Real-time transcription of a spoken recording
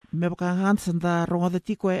Me baka hansan da ronga da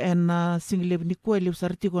tiko en single ni ko le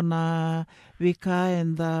usar tiko na vika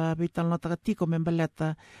en da vital na tiko me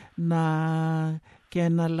baleta na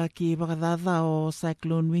kena laki bakadada o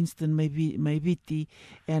Cyclone Winston mai viti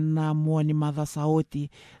en mua ni mada saoti.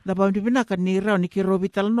 Da ba ndibinaka ni rao ni ki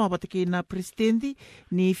robital no bataki na presidenti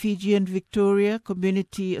ni Fijian Victoria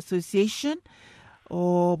Community Association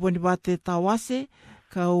o boni bate tawase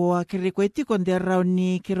ka o kere koe tiko nde rao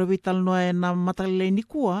ni ki robital no e na matalele ni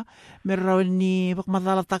kua me rao ni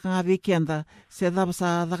bakmadala taka ngā weekenda se daba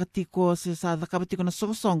sa dakatiko se sa dakabatiko na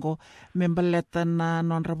sokosongo me mbaleta na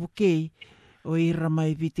nonra bukei o ira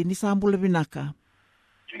mai viti ni sambula binaka.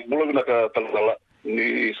 Bula binaka talala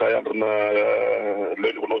ni saya na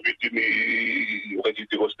lele no viti ni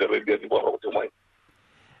wakiti ko stereo di bawah ko mai.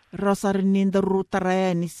 Rosar ni ndaru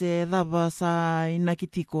taraya ni se dava sa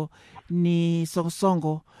inakitiko ni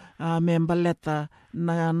songosongo me mbaleta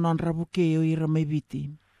na non-rabuke o ira mai viti.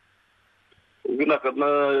 Binaka na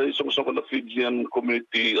isong-song na Fijian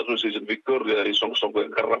Community Association Victoria, isong-song na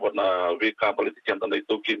karawan na VK politikan na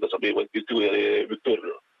ito kita sa may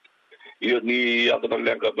Victoria. Iyon ni ato na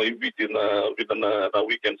lang may biti na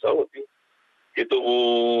weekend sa oti. Ito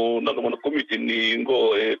na naman na committee ni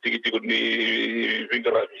Ngo tigi-tigo ni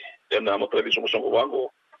Vingarabi. Yan na matrali isong-song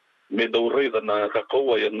wango. May daw rin na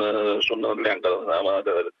kakawa yan na suna lang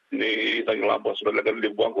ni Cagilaba sa lang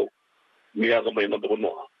libuango. Niya ka may nandoon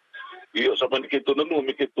mo. Iyo sa panikito na no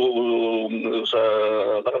mikito sa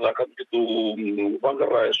nakakakan kito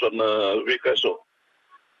bangara so na vikaso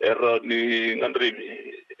era ni ngandribi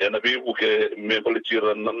na veivuke me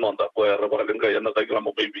policiran na nonda ko era balenga na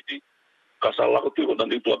Cagilaba baby kasala ko tiko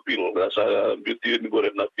na dito appeal sa beauty ni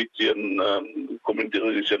gore na Fijian community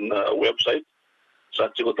relation website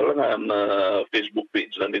sa chiko talaga na Facebook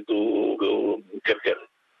page na dito kerker.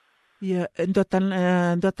 Ya,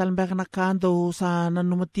 ndotal mbek na kando sa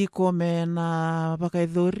nanumatiko me na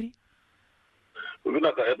bakaidori?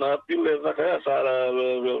 Vinaka, na pile na kaya sa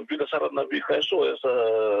vinasara na vikaso sa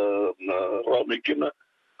raumikina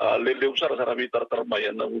lele usara sa rabitar tarmaya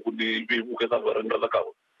na kundi veivuke ta barang dalakaw.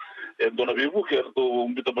 Endo na veivuke to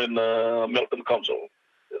umbita may na Melbourne Council.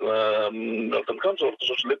 Melbourne Council to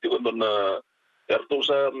sociality endo na erto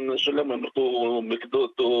sa Suleman to mikito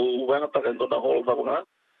to wangata endo na hall ta mga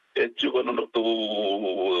juga nonton tu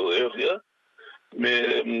area,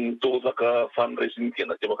 me tu tak fundraising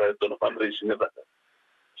kena coba kaya tu fundraising ada.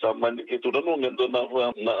 Sama ni itu nonu nonton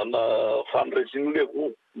na fundraising dia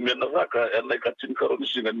ku menaraka ernai kacin karoni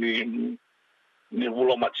singa ni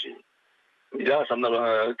bulan maci. Ya sana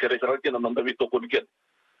kira-kira kena nanti toko diket.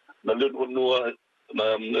 Lalu nonu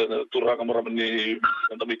na turang kamera ni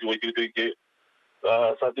nanti jual kiri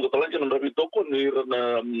saat itu telah jangan rapi toko ni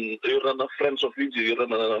irana Friends of Fiji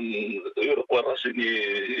irana kuarasi ni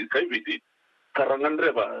kaibiti karangan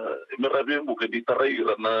reba merabi bukan ditarai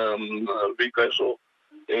irana vikaso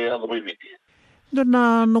ang kaibiti.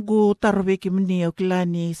 Dona nugu tarveki mni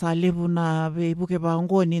okilani sa lebu na veivuke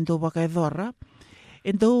bangoni ndo bakaidora.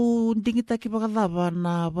 Endo dingita ki bakadaba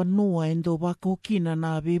na banua endo bakokina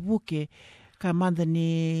na veivuke kamanda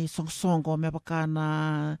ni songsongo me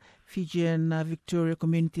bakana Fijian Victoria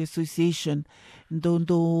Community Association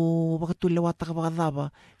ndo bakatule wata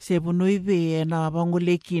bakadaba sebo noive na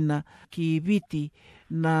bangolekina ki viti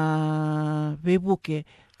na veivuke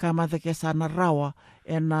kamanda ke sana rawa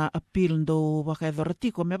na appeal ndo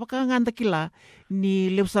bakaidortiko me bakanganda kila ni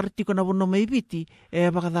leusartiko na bono mai viti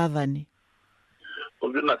bakadadani.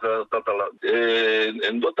 Olvina tatala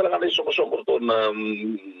endo talaga na songsongo to na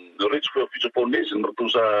Rich for Future Foundation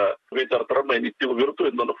bertusa vitar terma ini tiga virtu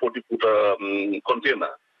endo na 40 puta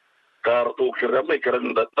container kartu kiramai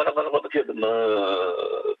karena datang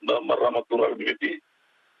na maramatura biti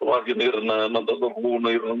wagi na nanto ko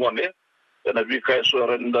na irmone na vi kai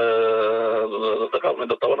suaren da takal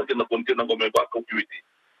na tawana kina container ko may bako biti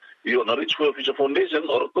iyo na Rich for Future Foundation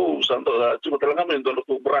orto santo cuma talaga may endo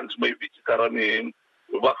to branch may biti karani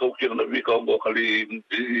bako kina na vi ka go kali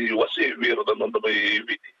wasi vir da nanto may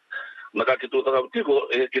biti nakakito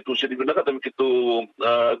takabtiko kitu sinibinaka tam kitu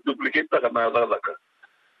duplicate kana lalaka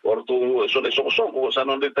orto so sa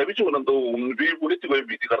non dei tabichu nanto vi politiko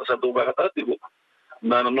biti karena satu bakatatigo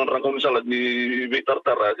na non rangko misala ni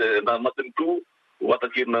vitartara na matentu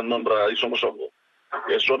watakin na non ra isong-songo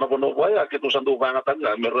so na pono baya kitu santo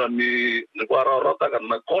bakatanga meran ni kuara-rota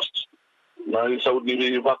kana cost na isaud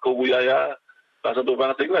ni bako buyaya Kasa tu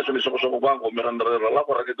bangat tinggal sudah sama-sama bangko meranda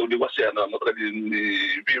lapor gitu di wasiana matra di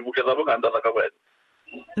veivuke tabo kanda takaben.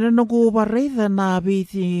 Nugu barreida na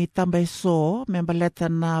biti tambay so membaleta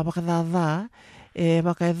na bakadada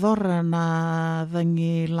bakaidora na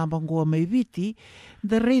dangi lambangua may biti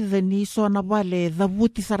Darida ni so na vale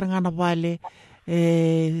davuti sarangana vale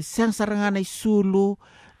seang sarangana isulu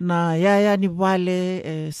na ya ni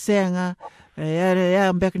vale senga ya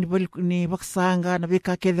mbek ni baksanga na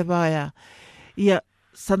bika kede baya ia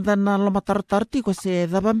sandana lama tarti ko se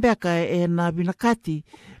dabambeka na binakati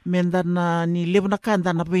mendana ni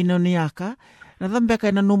lebnakanda na binoniaka na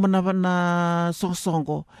dambeka na numa na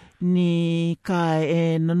songsongo ni ka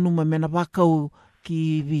na numa mena bakau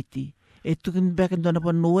ki viti tukin beka ndona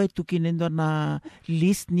panua tukin ndona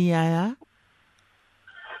list ni aya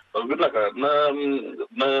Binaka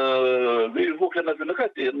na veivuke na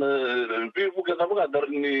binakati na veivuke na mga dar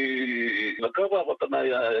ni nakawa patana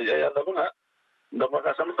ya na mga na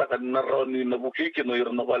makasamta kan na ni na bukiki no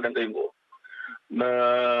ir na walen kaingo na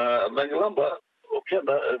Cagilaba okay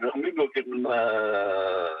da migo ke na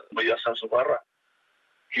mayasa subara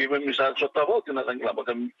kibe misal sotavo na Cagilaba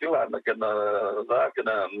kan kila na kana da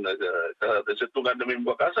kana da setungan de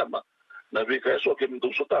mimbo kasama na vika so ke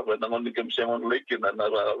mtu sotavo na ngoni ke msemon leki na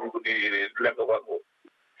ni leka wangu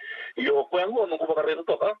yo kwangu no ko bakare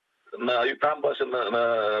to ka na itamba na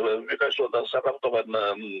vika so da sarap to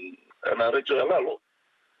na recho lalo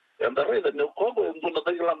yang dari dan kau untuk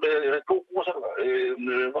nanti lambe kau kuasa lah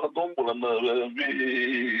mana tombol na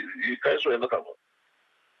kayak so yang kamu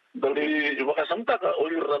dari juga samta ka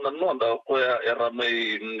olir na no anda kau era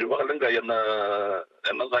mai juga lengga yang na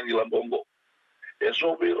Cagilaba bombo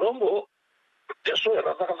eso bi rombo eso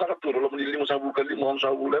era kata turun lo menilai musa bukan di mohon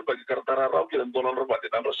sabule bagi kartara rau kita dolan robati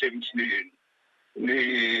dan resim ni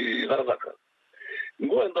karaka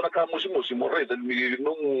gue entah kamu sih morai dan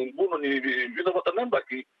nung bunuh ni kita kata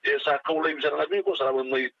nembaki sa kau lagi bisa nabi kok sama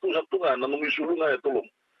itu satu kan nung isulunga ya tolong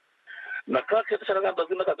nah kakek sekarang kata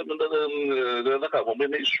kita kata benda kamu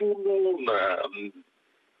mana isulu na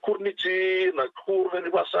kurnici na kurni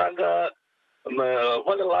basanga na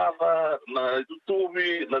wale lava na itu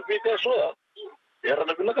tubi na vita soya ya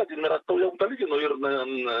rana benda kata meratau yang tadi kino ir na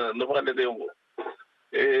bukan dia yang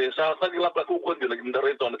sa Cagilaba kukun dia lagi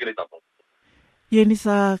mendarat itu anak kita apa Yeni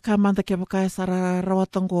sa kamanta ke baka sara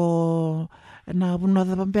rawatango na buna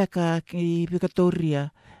da bambeka ki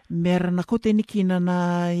Victoria mer na kote ni kina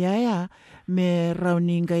na ya me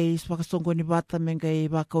rauni ngai swakasongo ni bata me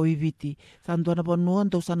ngai baka uiviti sando na bonu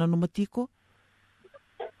ndo sana no matiko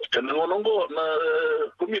kana ngongo na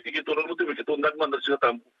komiti gitu ro mutu gitu ndak man sa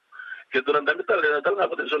tampu gitu ndak mital dal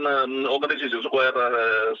ngapa so na organisasi so era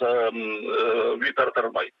sa vitar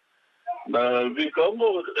tarmai na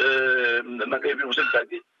vikamu na kay bimusin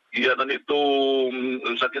tadi iya na nito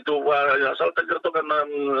sakit wa asal tagerto kan na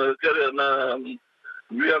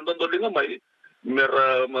biyan don dolinga mai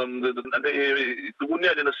mera ande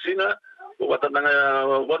tugunya ni nasina wata na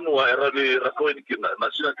wanwa era ni rakoin kina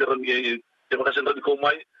nasina keran ni makasin di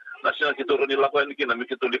komai nasina kitoro ni lakuan kina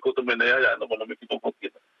mikito likoto menaya na mono mikito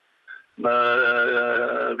kina na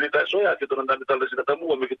vita soya kita nanti tahu sih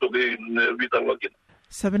ketemu mikito di vita lagi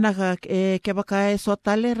Sabina ke baka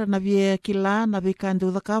sotale rana vie kila na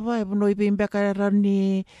bikandu dakava e bono ibimbe ka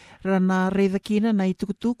rani rana redakina na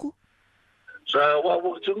itukutuku sa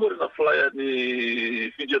wawo chungur na flyer ni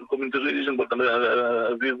Fijian Community Religion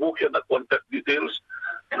batana veivuke na contact details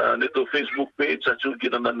na nito Facebook page sa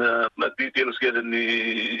chukina na details kaya ni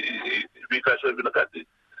vika so binakati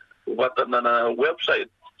batana na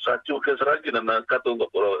website sa chukas ragi na kato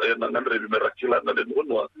na ngandre bimerakila na den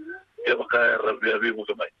unwa ya baka rabia vivu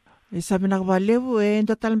kamay sabi na kabalevu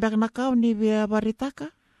endo talambek na kao ni via baritaka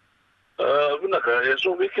binaka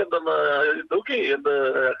so weekend na okay and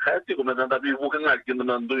khati ko na vivu kanga kin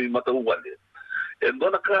na ndui mata uwali endo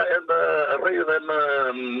naka and rai na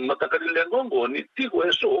matakalile ngongo ni tigo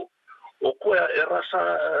eso o koya era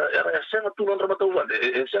senga tu non mata uwali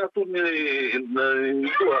senga tu ni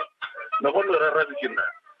tua na kono era rabikina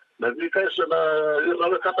na vika sana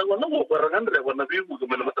irawe kata ngwana ngo barangan re wana bibu ke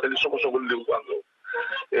mena materi somo le kwango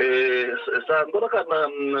sa ndora kana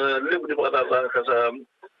lebu ni bada kasa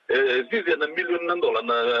vivi na million na dola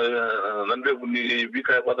na lebu ni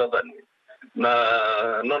vika bada dani na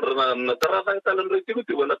na tarata talan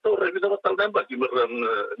retibuti wana to re vida batal namba ki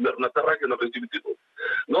na taraki na retibuti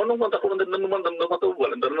no manta ko na manta na mata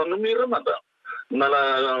wala na mira mata na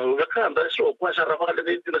la wakanda so kwa sara makale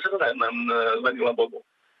ni tinasara na Cagilaba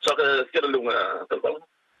saka kira lunga terbang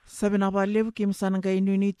sabi na balevu ki msana ngai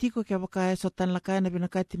unity ko ke baka sotan laka na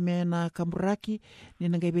binakati me na kamburaki ni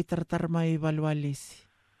ngai bitar mai valwalisi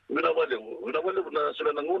Wina balevu na sila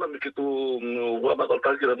nanguna mikitu wa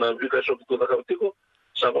makalkakira na vika shop to nakatiko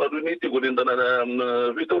sa unity ko din na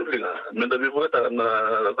Vitor linga menda bibuka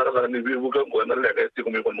na taraka ni bibuka ko na leka tiko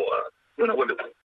mi ko mo wina balevu